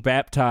might be getting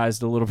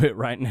baptized a little bit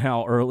right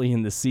now early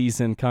in the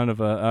season, kind of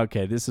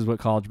okay, this is what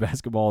college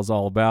basketball is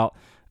all about.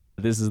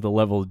 This is the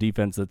level of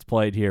defense that's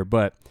played here,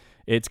 but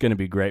it's going to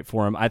be great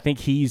for him. I think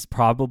he's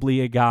probably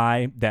a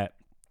guy that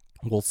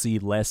we'll see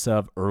less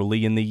of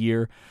early in the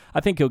year. I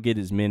think he'll get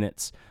his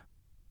minutes,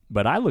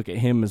 but I look at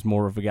him as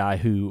more of a guy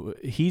who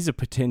he's a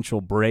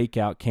potential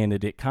breakout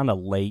candidate kind of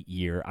late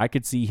year. I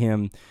could see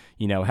him,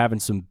 you know,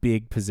 having some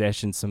big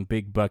possessions, some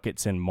big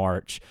buckets in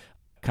March,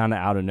 kind of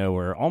out of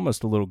nowhere,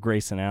 almost a little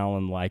Grayson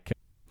Allen like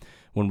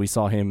when we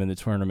saw him in the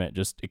tournament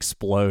just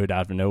explode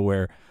out of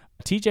nowhere.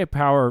 TJ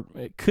Power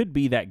could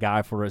be that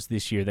guy for us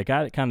this year, the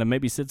guy that kind of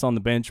maybe sits on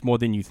the bench more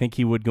than you think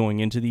he would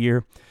going into the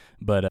year.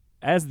 But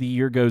as the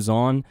year goes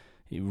on,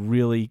 he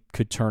really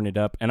could turn it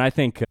up. And I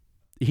think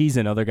he's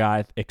another guy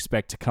I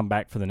expect to come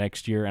back for the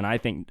next year. And I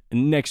think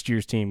next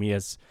year's team, he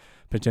has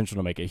potential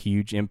to make a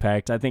huge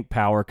impact. I think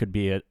Power could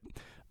be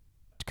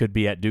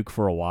at Duke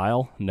for a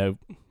while. No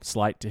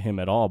slight to him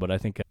at all, but I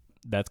think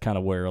that's kind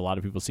of where a lot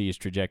of people see his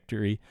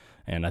trajectory,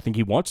 and I think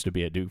he wants to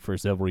be at Duke for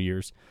several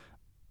years.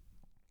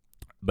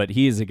 But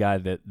he is a guy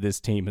that this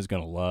team is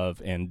going to love,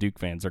 and Duke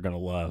fans are going to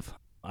love.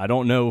 I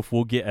don't know if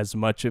we'll get as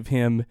much of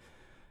him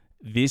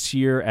this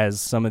year as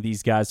some of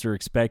these guys are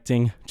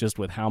expecting, just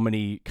with how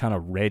many kind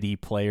of ready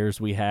players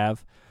we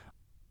have.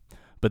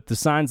 But the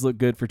signs look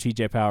good for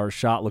TJ Power.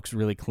 Shot looks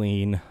really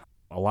clean.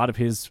 A lot of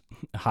his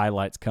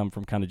highlights come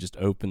from kind of just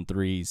open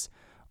threes.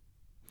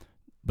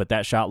 But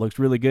that shot looks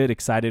really good.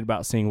 Excited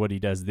about seeing what he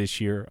does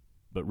this year,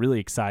 but really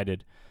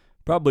excited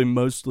probably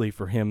mostly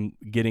for him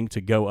getting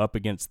to go up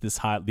against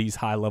these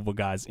high-level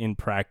guys in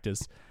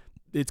practice.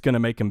 It's going to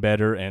make him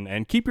better.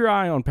 And keep your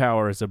eye on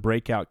Power as a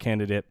breakout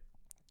candidate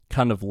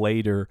kind of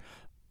later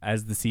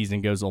as the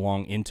season goes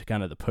along into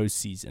kind of the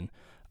postseason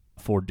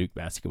for Duke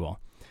basketball.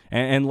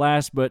 And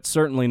last but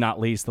certainly not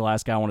least, the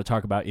last guy I want to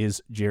talk about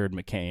is Jared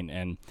McCain.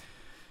 And,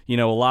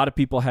 a lot of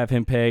people have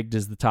him pegged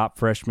as the top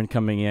freshman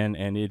coming in,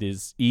 and it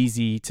is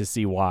easy to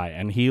see why.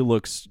 And he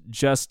looks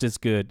just as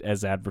good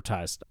as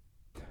advertised.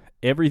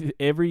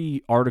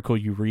 Every article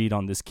you read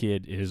on this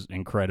kid is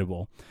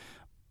incredible.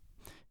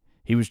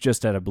 He was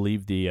just at, I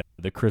believe, the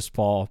Chris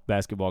Paul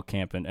basketball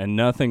camp, and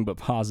nothing but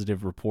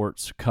positive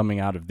reports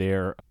coming out of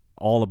there,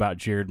 all about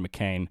Jared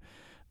McCain.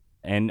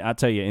 And I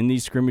tell you, in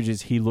these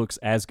scrimmages, he looks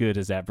as good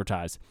as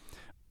advertised.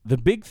 The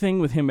big thing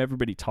with him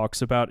everybody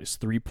talks about is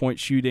three-point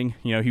shooting.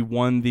 He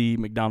won the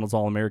McDonald's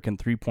All-American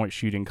three-point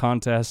shooting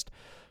contest.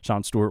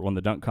 Sean Stewart won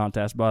the dunk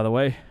contest, by the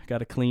way.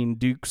 Got a clean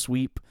Duke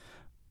sweep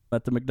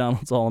at the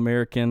McDonald's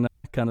All-American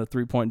kind of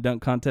three-point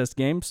dunk contest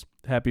games.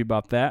 Happy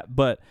about that.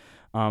 But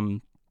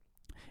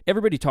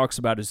everybody talks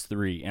about his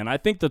three, and I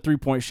think the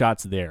three-point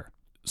shot's there.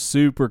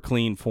 Super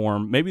clean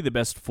form, maybe the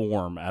best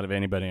form out of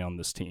anybody on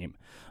this team.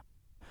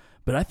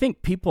 But I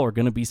think people are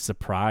going to be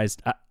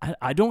surprised.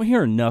 I don't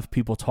hear enough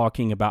people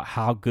talking about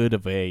how good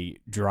of a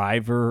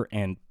driver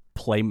and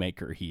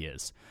playmaker he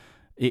is.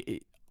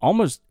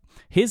 Almost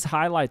his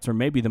highlights are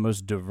maybe the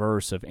most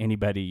diverse of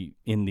anybody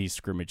in these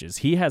scrimmages.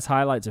 He has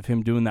highlights of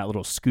him doing that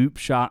little scoop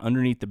shot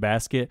underneath the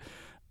basket.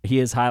 He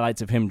has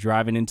highlights of him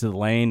driving into the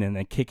lane and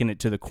then kicking it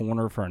to the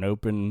corner for an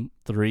open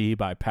three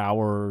by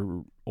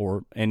Power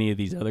or any of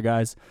these other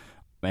guys.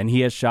 And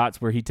he has shots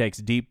where he takes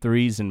deep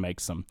threes and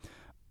makes them.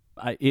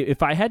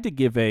 If I had to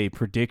give a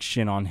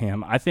prediction on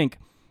him, I think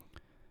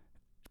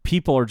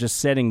people are just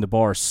setting the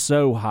bar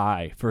so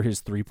high for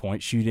his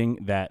three-point shooting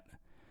that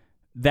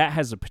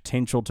has a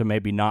potential to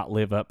maybe not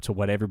live up to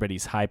what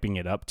everybody's hyping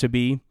it up to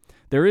be.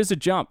 There is a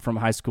jump from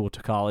high school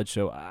to college,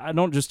 so I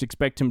don't just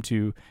expect him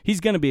to –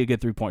 he's going to be a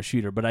good three-point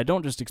shooter, but I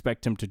don't just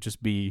expect him to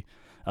just be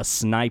a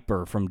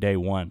sniper from day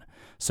one.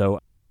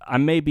 So I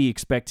maybe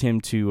expect him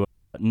to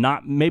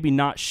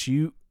not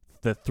shoot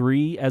the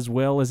three as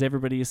well as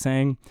everybody is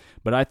saying,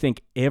 but I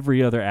think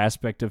every other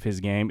aspect of his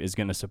game is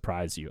going to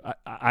surprise you.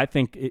 I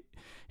think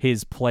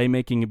his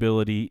playmaking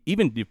ability,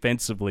 even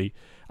defensively,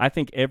 I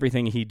think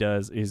everything he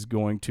does is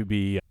going to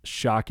be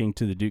shocking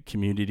to the Duke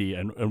community,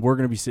 and we're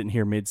going to be sitting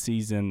here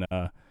mid-season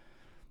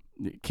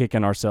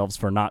kicking ourselves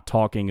for not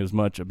talking as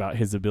much about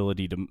his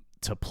ability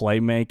to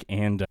play make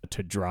and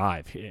to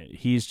drive.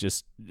 He's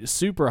just a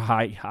super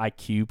high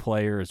IQ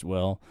player as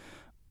well.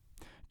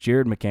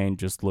 Jared McCain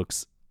just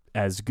looks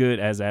as good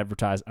as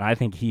advertised, and I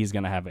think he's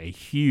going to have a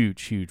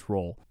huge, huge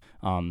role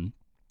on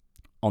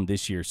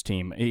this year's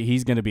team.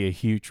 He's going to be a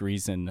huge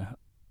reason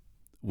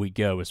we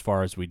go as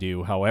far as we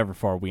do, however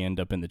far we end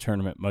up in the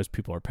tournament. Most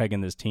people are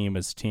pegging this team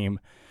as a team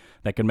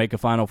that can make a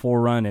Final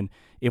Four run, and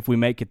if we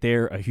make it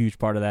there, a huge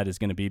part of that is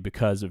going to be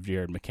because of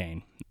Jared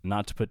McCain.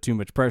 Not to put too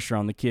much pressure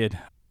on the kid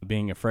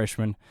being a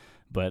freshman,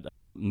 but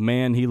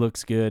man, he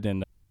looks good,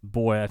 and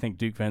boy, I think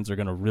Duke fans are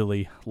going to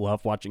really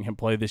love watching him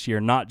play this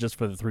year, not just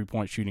for the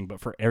three-point shooting,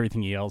 but for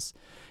everything else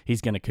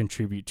he's going to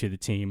contribute to the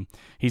team.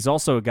 He's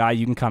also a guy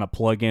you can kind of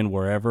plug in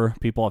wherever.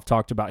 People have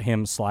talked about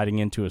him sliding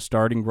into a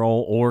starting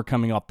role or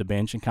coming off the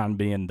bench and kind of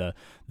being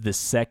the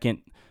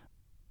second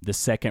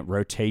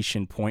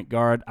rotation point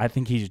guard. I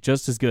think he's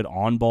just as good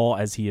on ball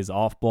as he is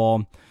off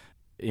ball.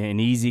 An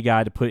easy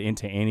guy to put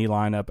into any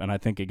lineup, and I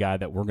think a guy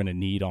that we're going to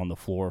need on the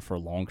floor for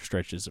long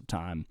stretches of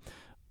time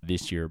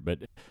this year, but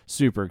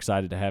super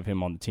excited to have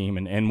him on the team.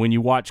 And when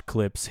you watch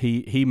clips,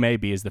 he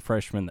maybe is the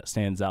freshman that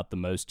stands out the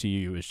most to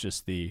you. It's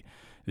just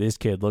this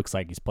kid looks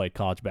like he's played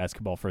college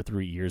basketball for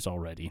 3 years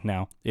already.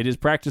 Now, it is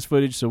practice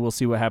footage, so we'll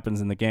see what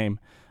happens in the game.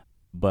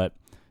 But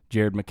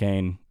Jared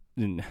McCain,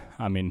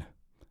 I mean,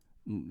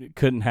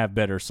 couldn't have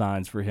better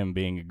signs for him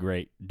being a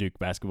great Duke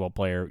basketball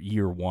player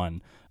year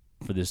one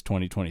for this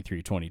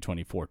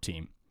 2023-2024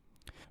 team.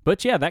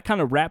 But yeah, that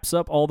kind of wraps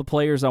up all the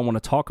players I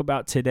want to talk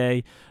about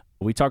today.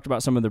 We talked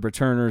about some of the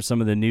returners,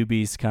 some of the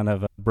newbies, kind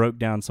of broke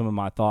down some of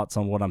my thoughts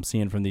on what I'm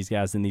seeing from these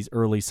guys in these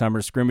early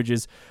summer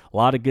scrimmages. A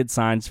lot of good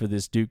signs for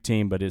this Duke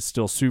team, but it's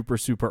still super,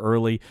 super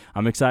early.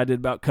 I'm excited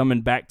about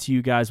coming back to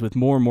you guys with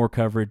more and more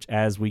coverage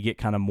as we get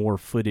kind of more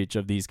footage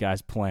of these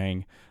guys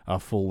playing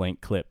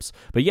full-length clips.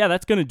 But yeah,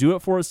 that's going to do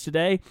it for us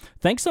today.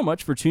 Thanks so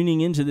much for tuning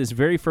into this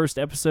very first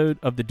episode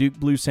of the Duke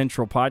Blue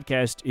Central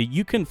podcast.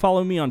 You can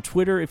follow me on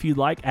Twitter if you'd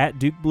like, at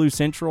Duke Blue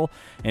Central.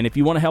 And if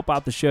you want to help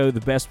out the show, the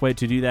best way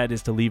to do that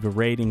is to leave a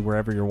rating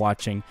wherever you're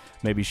watching.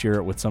 Maybe share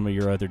it with some of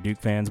your other Duke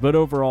fans. But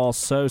overall,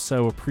 so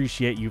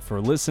appreciate you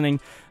for listening.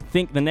 I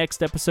think the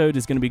next episode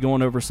is going to be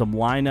going over some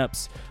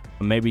lineups,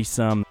 maybe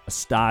some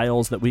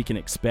styles that we can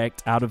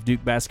expect out of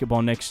Duke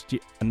basketball next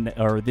year,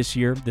 or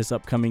this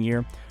upcoming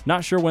year.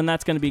 Not sure when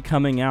that's going to be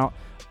coming out,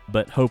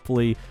 but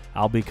hopefully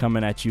I'll be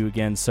coming at you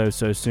again so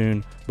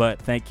soon. But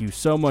thank you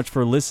so much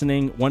for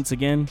listening. Once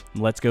again,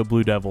 let's go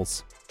Blue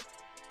Devils.